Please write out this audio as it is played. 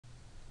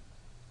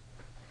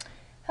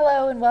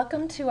Hello and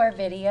welcome to our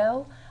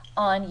video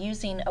on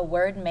using a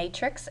word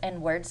matrix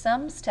and word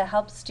sums to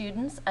help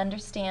students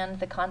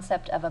understand the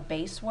concept of a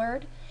base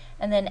word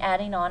and then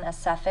adding on a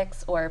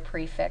suffix or a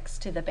prefix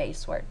to the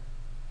base word.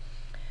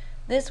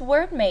 This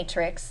word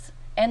matrix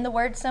and the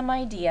word sum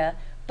idea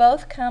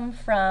both come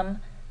from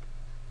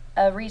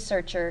a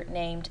researcher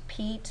named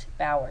Pete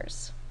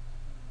Bowers.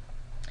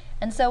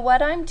 And so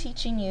what I'm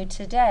teaching you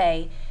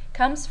today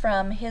comes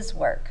from his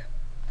work.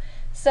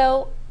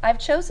 So I've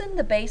chosen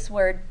the base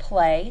word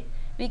play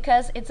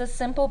because it's a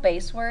simple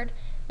base word.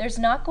 There's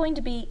not going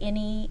to be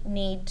any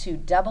need to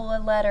double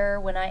a letter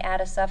when I add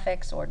a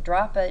suffix or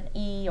drop an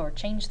E or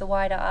change the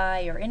Y to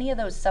I or any of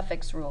those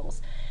suffix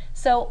rules.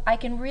 So I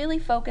can really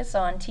focus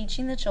on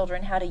teaching the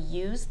children how to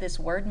use this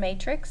word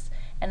matrix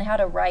and how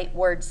to write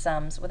word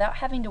sums without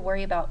having to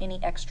worry about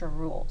any extra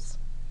rules.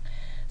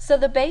 So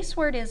the base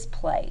word is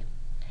play.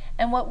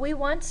 And what we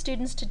want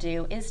students to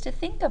do is to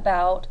think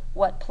about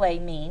what play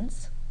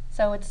means.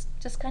 So it's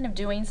just kind of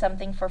doing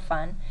something for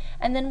fun.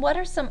 And then what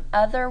are some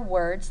other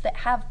words that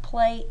have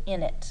play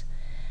in it?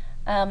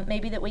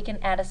 Maybe that we can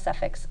add a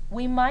suffix.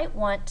 We might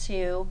want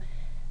to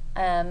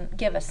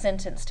give a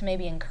sentence to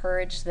maybe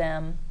encourage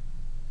them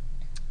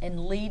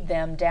and lead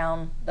them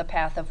down the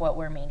path of what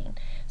we're meaning.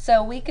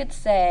 So we could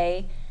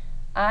say,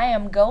 I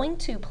am going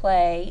to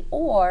play,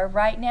 or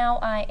right now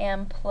I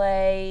am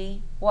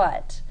play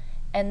what?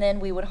 And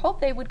then we would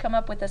hope they would come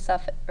up with a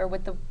suffix or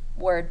with the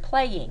word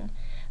playing.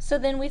 So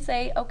then we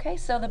say, okay,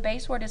 so the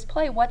base word is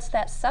play. What's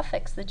that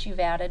suffix that you've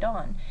added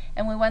on?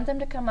 And we want them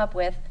to come up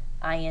with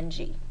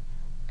ing.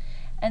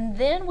 And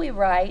then we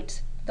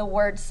write the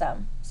word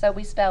sum. So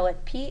we spell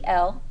it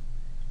P-L-A-Y,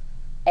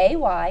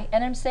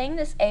 and I'm saying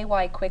this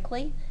A-Y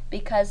quickly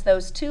because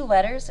those two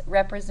letters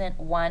represent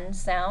one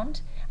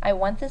sound. I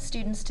want the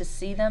students to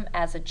see them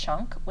as a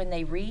chunk when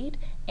they read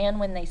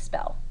and when they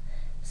spell.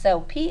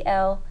 So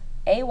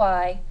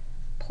P-L-A-Y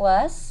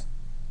plus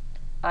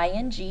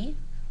ing,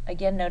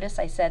 again notice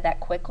I said that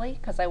quickly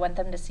because I want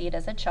them to see it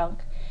as a chunk,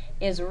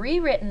 is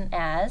rewritten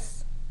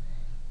as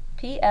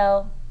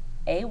P-L-A-Y-I-N-G.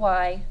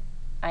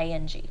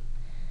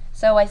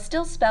 So I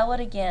still spell it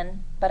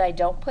again, but I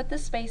don't put the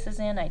spaces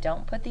in, I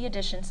don't put the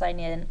addition sign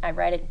in, I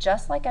write it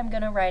just like I'm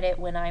going to write it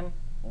when I'm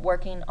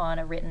working on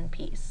a written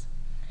piece.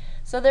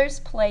 So there's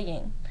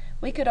playing.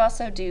 We could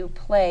also do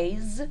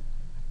plays,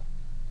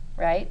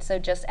 right? So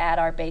just add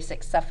our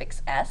basic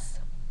suffix s.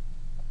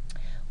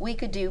 We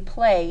could do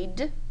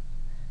played.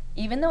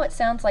 Even though it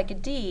sounds like a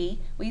D,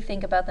 we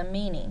think about the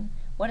meaning.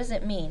 What does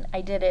it mean? I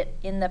did it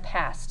in the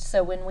past.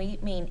 So when we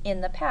mean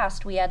in the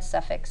past, we add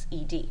suffix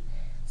ed.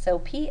 So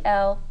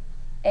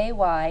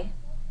P-L-A-Y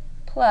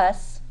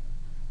plus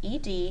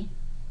ed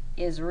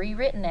is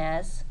rewritten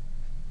as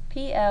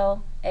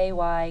P-L-A-Y-E-D,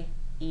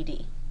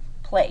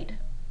 played.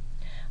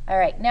 All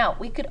right, now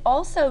we could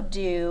also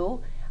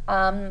do,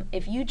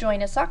 if you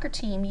join a soccer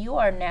team, you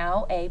are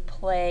now a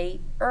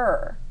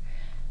player.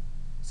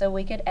 So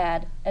we could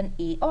add an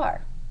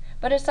ER.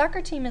 But a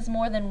soccer team is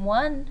more than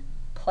one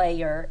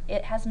player.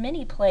 It has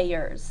many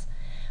players.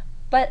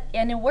 But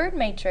in a word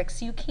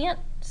matrix, you can't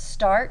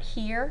start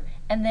here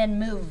and then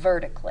move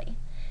vertically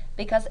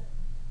because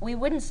we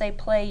wouldn't say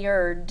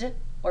playered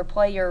or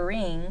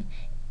playering,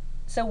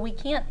 so we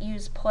can't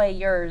use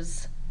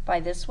players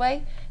by this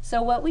way.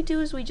 So what we do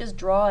is we just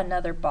draw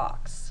another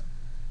box.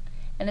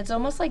 And it's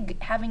almost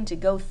like having to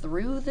go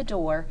through the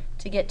door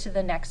to get to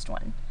the next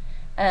one.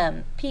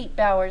 Pete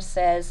Bowers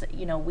says,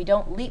 you know, we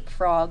don't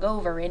leapfrog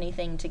over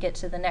anything to get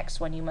to the next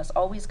one. You must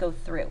always go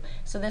through.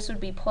 So this would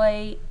be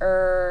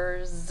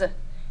players,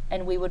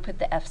 and we would put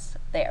the F's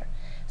there.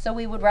 So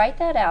we would write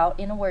that out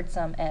in a word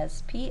sum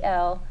as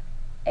P-L-A-Y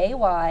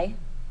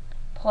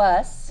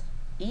plus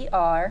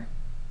E-R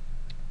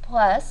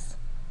plus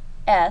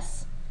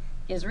S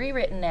is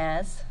rewritten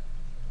as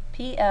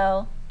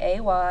P-L-A-Y-E-R-S,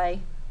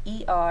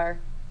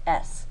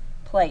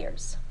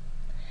 players.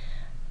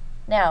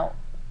 Now,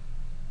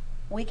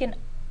 we can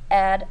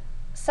add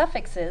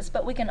suffixes,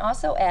 but we can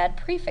also add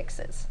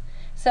prefixes.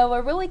 So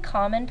a really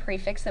common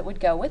prefix that would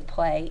go with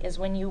play is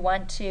when you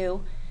want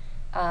to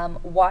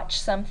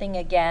watch something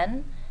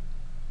again,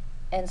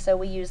 and so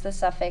we use the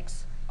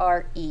suffix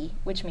re,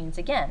 which means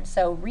again.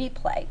 So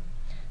replay.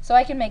 So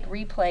I can make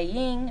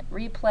replaying,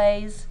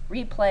 replays,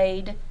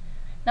 replayed.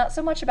 Not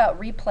so much about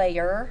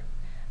replayer.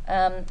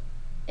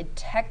 It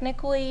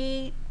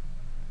technically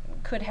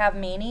could have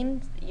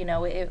meaning. You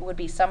know, it would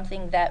be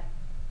something that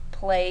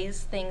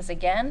plays things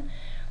again,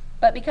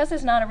 but because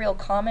it's not a real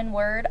common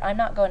word, I'm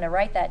not going to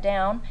write that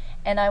down,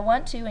 and I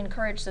want to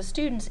encourage the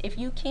students, if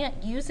you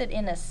can't use it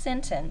in a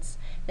sentence,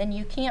 then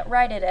you can't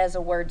write it as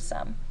a word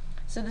sum.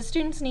 So the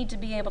students need to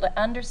be able to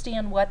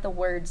understand what the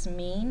words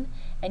mean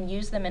and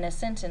use them in a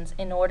sentence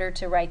in order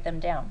to write them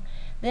down.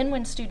 Then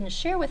when students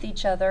share with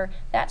each other,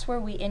 that's where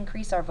we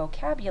increase our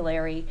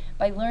vocabulary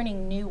by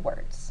learning new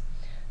words.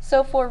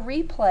 So for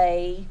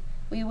replay,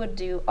 we would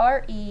do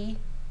RE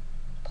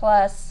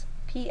plus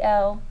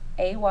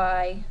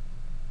P-L-A-Y,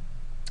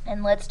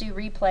 and let's do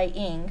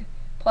replaying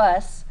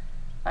plus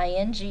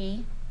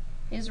ing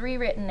is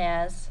rewritten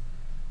as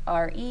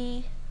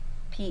R-E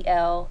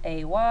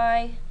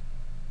P-L-A-Y-I-N-G,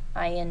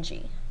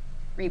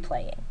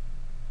 replaying.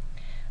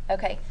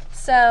 Okay,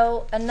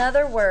 so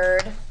another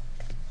word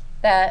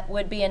that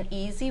would be an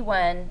easy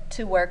one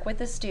to work with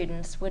the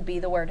students would be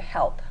the word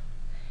help.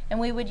 And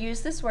we would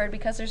use this word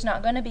because there's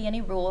not going to be any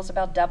rules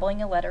about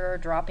doubling a letter or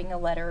dropping a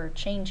letter or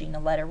changing a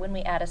letter when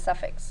we add a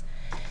suffix.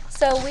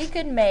 So we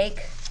could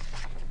make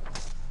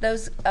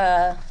those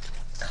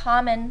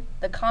common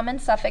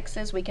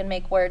suffixes. We can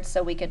make words,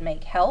 so we could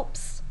make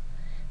helps,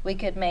 we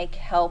could make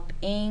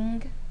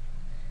helping,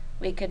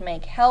 we could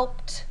make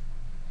helped.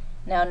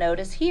 Now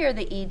notice here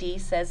the ed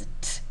says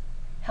t,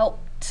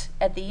 helped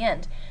at the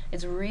end.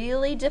 It's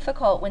really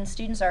difficult when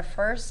students are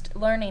first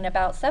learning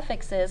about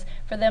suffixes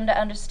for them to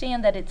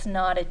understand that it's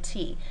not a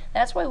T.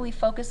 That's why we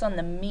focus on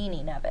the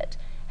meaning of it.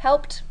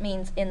 Helped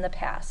means in the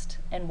past.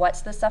 And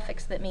what's the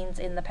suffix that means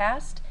in the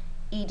past?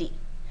 Ed.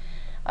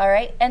 All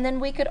right, and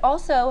then we could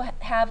also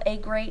have a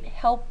great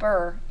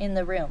helper in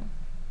the room.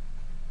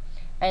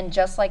 And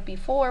just like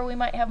before, we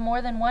might have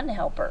more than one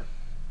helper.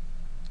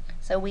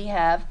 So we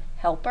have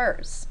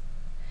helpers.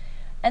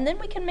 And then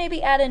we can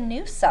maybe add a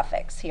new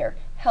suffix here,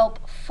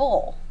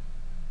 helpful,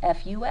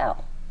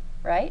 F-U-L,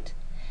 right?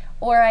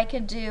 Or I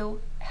could do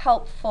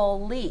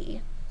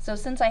helpfully. So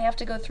since I have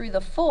to go through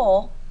the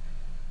full,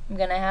 I'm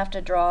going to have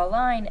to draw a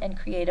line and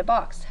create a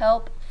box,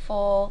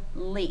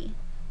 helpfully.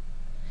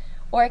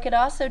 Or I could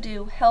also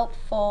do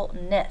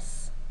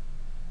helpfulness.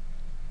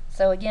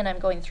 So again, I'm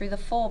going through the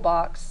full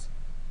box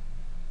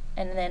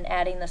and then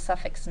adding the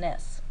suffix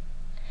ness.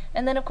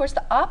 And then of course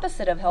the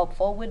opposite of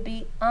helpful would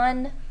be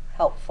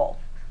unhelpful.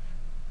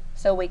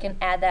 So we can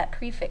add that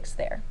prefix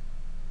there.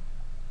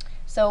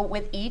 So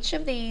with each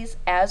of these,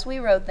 as we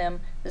wrote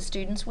them, the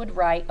students would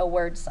write a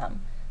word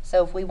sum.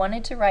 So if we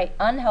wanted to write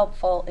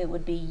unhelpful, it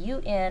would be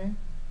UN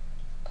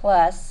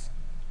plus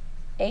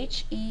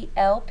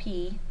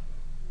HELP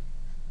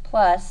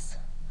plus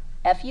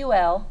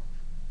FUL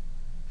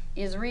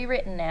is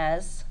rewritten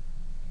as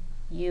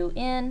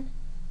UN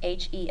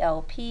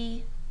HELP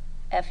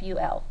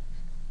FUL,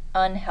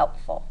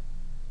 unhelpful.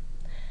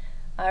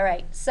 All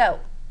right,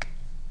 so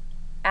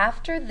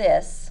after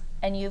this,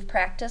 and you've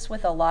practiced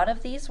with a lot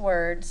of these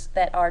words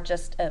that are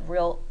just a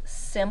real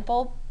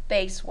simple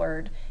base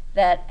word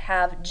that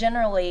have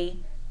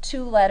generally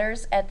 2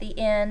 letters at the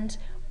end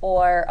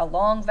or a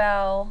long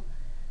vowel.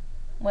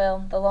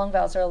 Well, the long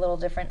vowels are a little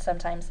different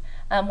sometimes,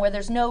 where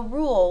there's no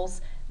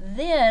rules,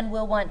 then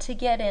we'll want to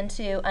get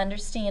into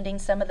understanding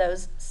some of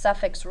those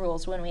suffix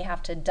rules when we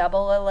have to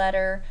double a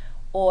letter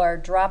or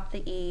drop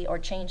the E or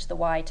change the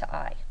Y to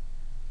I.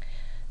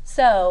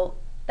 So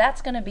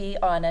that's going to be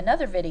on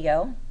another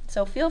video,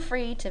 so feel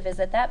free to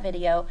visit that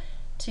video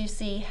to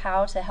see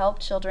how to help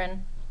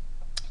children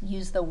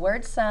use the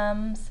word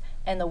sums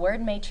and the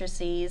word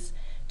matrices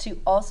to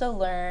also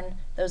learn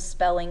those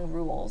spelling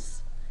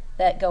rules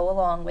that go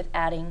along with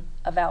adding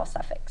a vowel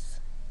suffix.